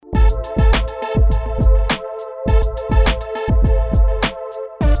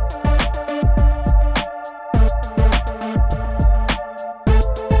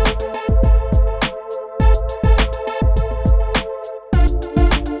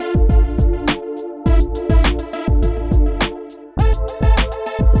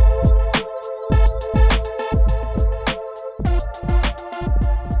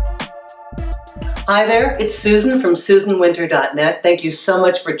Hi there, it's Susan from SusanWinter.net. Thank you so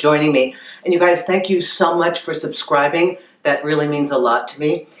much for joining me. And you guys, thank you so much for subscribing. That really means a lot to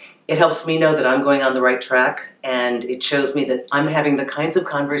me. It helps me know that I'm going on the right track, and it shows me that I'm having the kinds of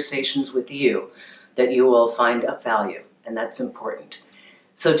conversations with you that you will find of value, and that's important.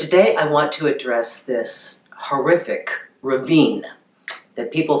 So today I want to address this horrific ravine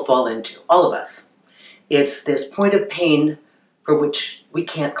that people fall into, all of us. It's this point of pain for which we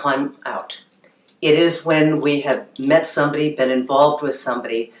can't climb out. It is when we have met somebody, been involved with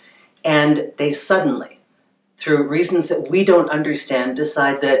somebody, and they suddenly, through reasons that we don't understand,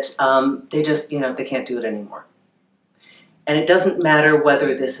 decide that they can't do it anymore. And it doesn't matter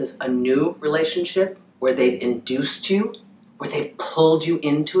whether this is a new relationship, where they've induced you, where they've pulled you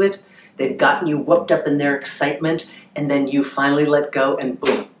into it, they've gotten you whooped up in their excitement, and then you finally let go and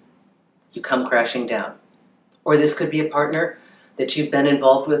boom, you come crashing down. Or this could be a partner that you've been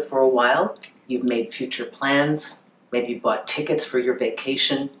involved with for a while. You've made future plans, maybe you bought tickets for your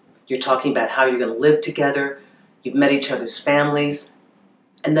vacation, you're talking about how you're going to live together, you've met each other's families,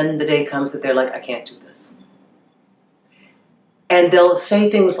 and then the day comes that they're like, I can't do this. And they'll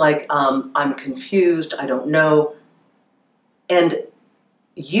say things like, I'm confused, I don't know, and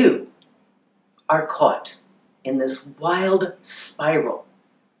you are caught in this wild spiral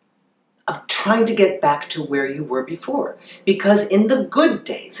of trying to get back to where you were before. Because in the good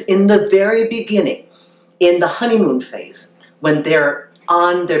days, in the very beginning, in the honeymoon phase, when they're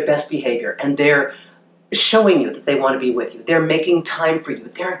on their best behavior and they're showing you that they want to be with you, they're making time for you,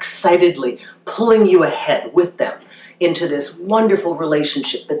 they're excitedly pulling you ahead with them into this wonderful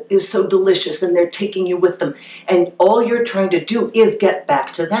relationship that is so delicious, and they're taking you with them, and all you're trying to do is get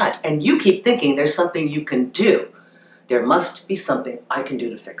back to that, and you keep thinking there's something you can do. There must be something I can do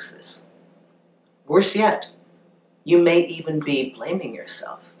to fix this. Worse yet, you may even be blaming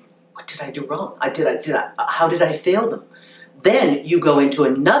yourself. What did I do wrong? How did I fail them? Then you go into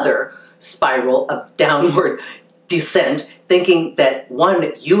another spiral of downward descent, thinking that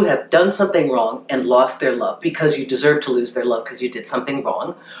one, you have done something wrong and lost their love because you deserve to lose their love because you did something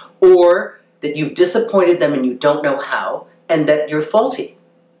wrong, or that you've disappointed them and you don't know how, and that you're faulty,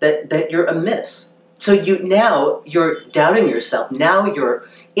 that you're amiss. So now you're doubting yourself, now you're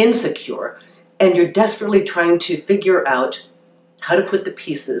insecure, and you're desperately trying to figure out how to put the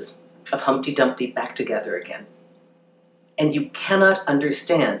pieces of Humpty Dumpty back together again. And you cannot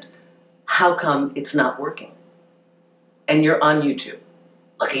understand how come it's not working. And you're on YouTube,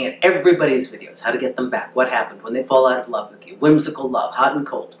 looking at everybody's videos, how to get them back, what happened when they fall out of love with you, whimsical love, hot and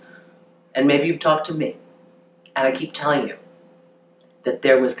cold. And maybe you've talked to me, and I keep telling you that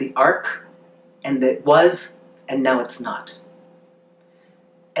there was the arc, and that was, and now it's not.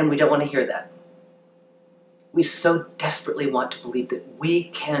 And we don't want to hear that. We so desperately want to believe that we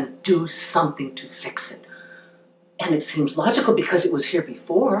can do something to fix it. And it seems logical because it was here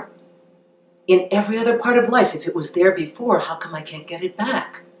before. In every other part of life, if it was there before, how come I can't get it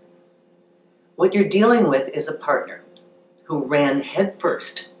back? What you're dealing with is a partner who ran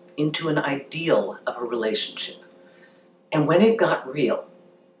headfirst into an ideal of a relationship. And when it got real,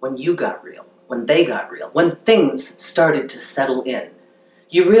 when you got real, when they got real, when things started to settle in,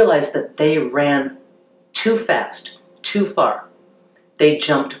 you realize that they ran too fast, too far. They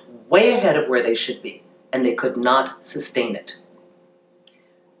jumped way ahead of where they should be, and they could not sustain it.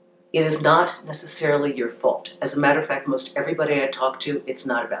 It is not necessarily your fault. As a matter of fact, most everybody I talk to, it's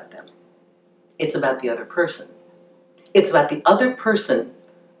not about them. It's about the other person. It's about the other person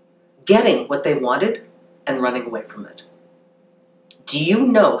getting what they wanted and running away from it. Do you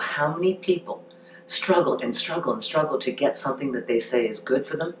know how many people struggle and struggle and struggle to get something that they say is good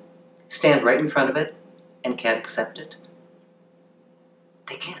for them, stand right in front of it, and can't accept it?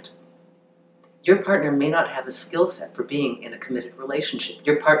 They can't. Your partner may not have a skill set for being in a committed relationship.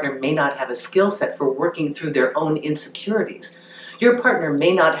 Your partner may not have a skill set for working through their own insecurities. Your partner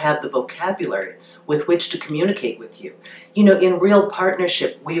may not have the vocabulary with which to communicate with you. You know, in real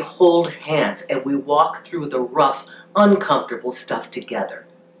partnership, we hold hands and we walk through the rough, uncomfortable stuff together.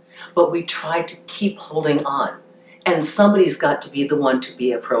 But we try to keep holding on. And somebody's got to be the one to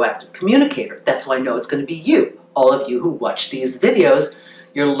be a proactive communicator. That's why I know it's going to be you. All of you who watch these videos,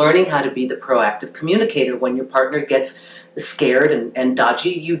 you're learning how to be the proactive communicator. When your partner gets scared and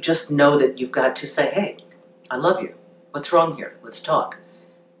dodgy, you just know that you've got to say, hey, I love you. What's wrong here? Let's talk.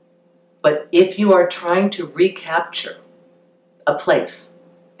 But if you are trying to recapture a place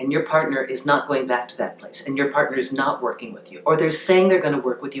and your partner is not going back to that place, and your partner is not working with you, or they're saying they're going to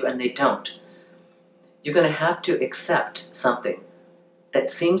work with you and they don't, you're going to have to accept something that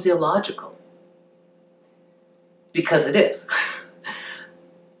seems illogical. Because it is.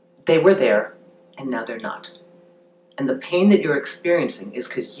 They were there, and now they're not. And the pain that you're experiencing is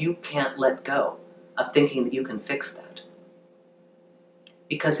because you can't let go of thinking that you can fix that.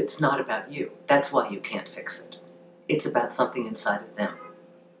 Because it's not about you. That's why you can't fix it. It's about something inside of them.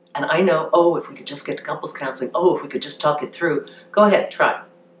 And I know, oh, if we could just get to couples counseling, oh, if we could just talk it through, go ahead, try.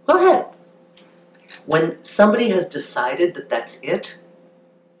 Go ahead. When somebody has decided that that's it,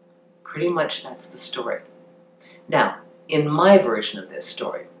 pretty much that's the story. Now, in my version of this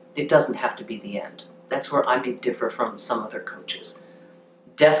story, it doesn't have to be the end. That's where I may differ from some other coaches.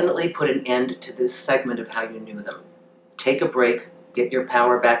 Definitely put an end to this segment of how you knew them. Take a break, get your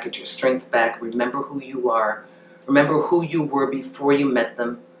power back, get your strength back, remember who you are, remember who you were before you met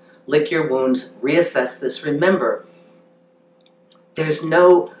them, lick your wounds, reassess this. Remember, there's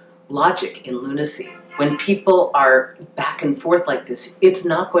no logic in lunacy. When people are back and forth like this, it's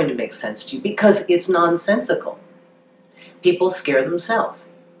not going to make sense to you because it's nonsensical. People scare themselves,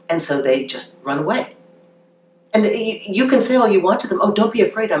 and so they just run away. And you can say all you want to them, oh, don't be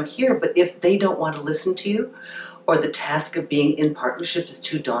afraid, I'm here, but if they don't want to listen to you, or the task of being in partnership is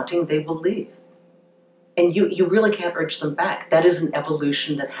too daunting, they will leave. And you really can't urge them back. That is an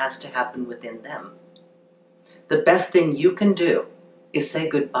evolution that has to happen within them. The best thing you can do is say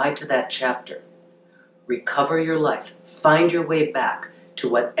goodbye to that chapter. Recover your life. Find your way back to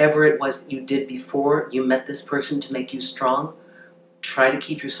whatever it was that you did before you met this person to make you strong. Try to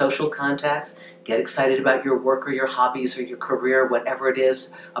keep your social contacts. Get excited about your work or your hobbies or your career, whatever it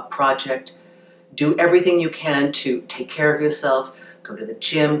is, a project. Do everything you can to take care of yourself. Go to the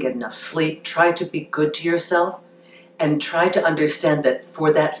gym, get enough sleep. Try to be good to yourself and try to understand that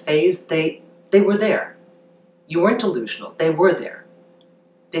for that phase, they were there. You weren't delusional. They were there.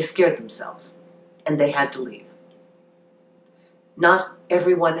 They scared themselves and they had to leave. Not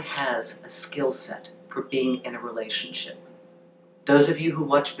everyone has a skill set for being in a relationship. Those of you who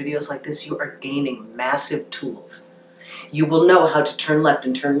watch videos like this, you are gaining massive tools. You will know how to turn left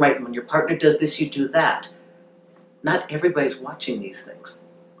and turn right. And when your partner does this, you do that. Not everybody's watching these things.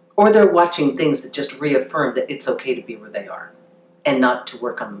 Or they're watching things that just reaffirm that it's okay to be where they are and not to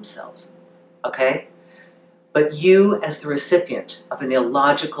work on themselves. Okay? But you, as the recipient of an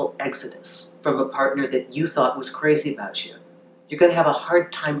illogical exodus from a partner that you thought was crazy about you, you're going to have a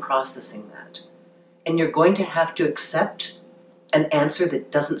hard time processing that. And you're going to have to accept an answer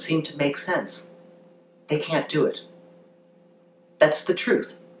that doesn't seem to make sense. They can't do it. That's the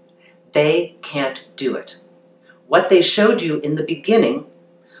truth. They can't do it. What they showed you in the beginning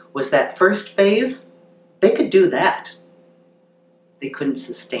was that first phase. They could do that. They couldn't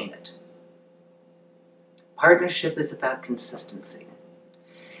sustain it. Partnership is about consistency.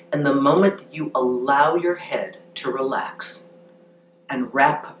 And the moment that you allow your head to relax and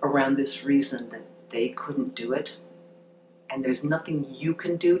wrap around this reason that they couldn't do it, and there's nothing you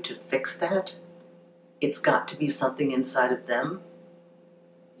can do to fix that, it's got to be something inside of them,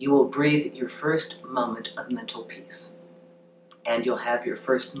 you will breathe your first moment of mental peace. And you'll have your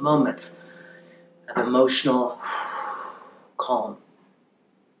first moments of emotional calm.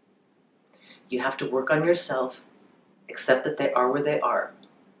 You have to work on yourself, accept that they are where they are,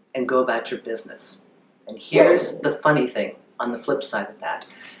 and go about your business. And here's the funny thing on the flip side of that.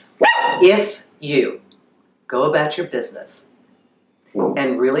 If you go about your business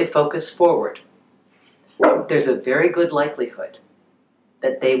and really focus forward, there's a very good likelihood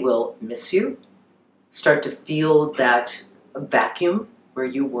that they will miss you, start to feel that vacuum where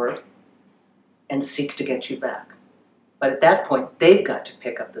you were, and seek to get you back. But at that point, they've got to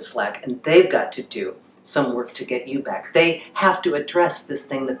pick up the slack and they've got to do some work to get you back. They have to address this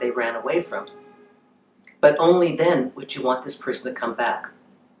thing that they ran away from. But only then would you want this person to come back.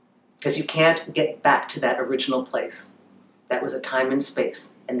 Because you can't get back to that original place. That was a time and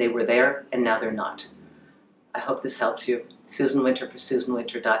space, and they were there, and now they're not. I hope this helps you. Susan Winter for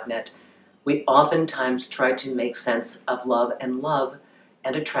SusanWinter.net. We oftentimes try to make sense of love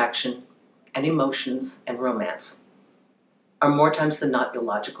and attraction and emotions and romance are more times than not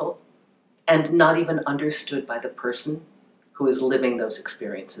illogical and not even understood by the person who is living those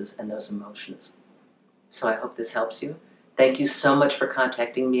experiences and those emotions. So I hope this helps you. Thank you so much for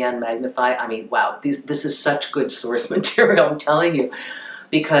contacting me on Magnify. I mean, wow, this is such good source material, I'm telling you,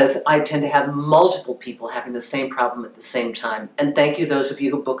 because I tend to have multiple people having the same problem at the same time. And thank you those of you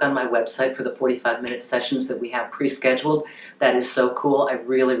who book on my website for the 45-minute sessions that we have pre-scheduled. That is so cool. I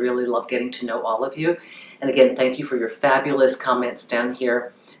really, really love getting to know all of you. And again, thank you for your fabulous comments down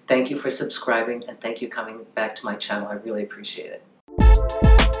here. Thank you for subscribing, and thank you coming back to my channel. I really appreciate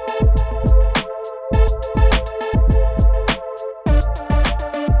it.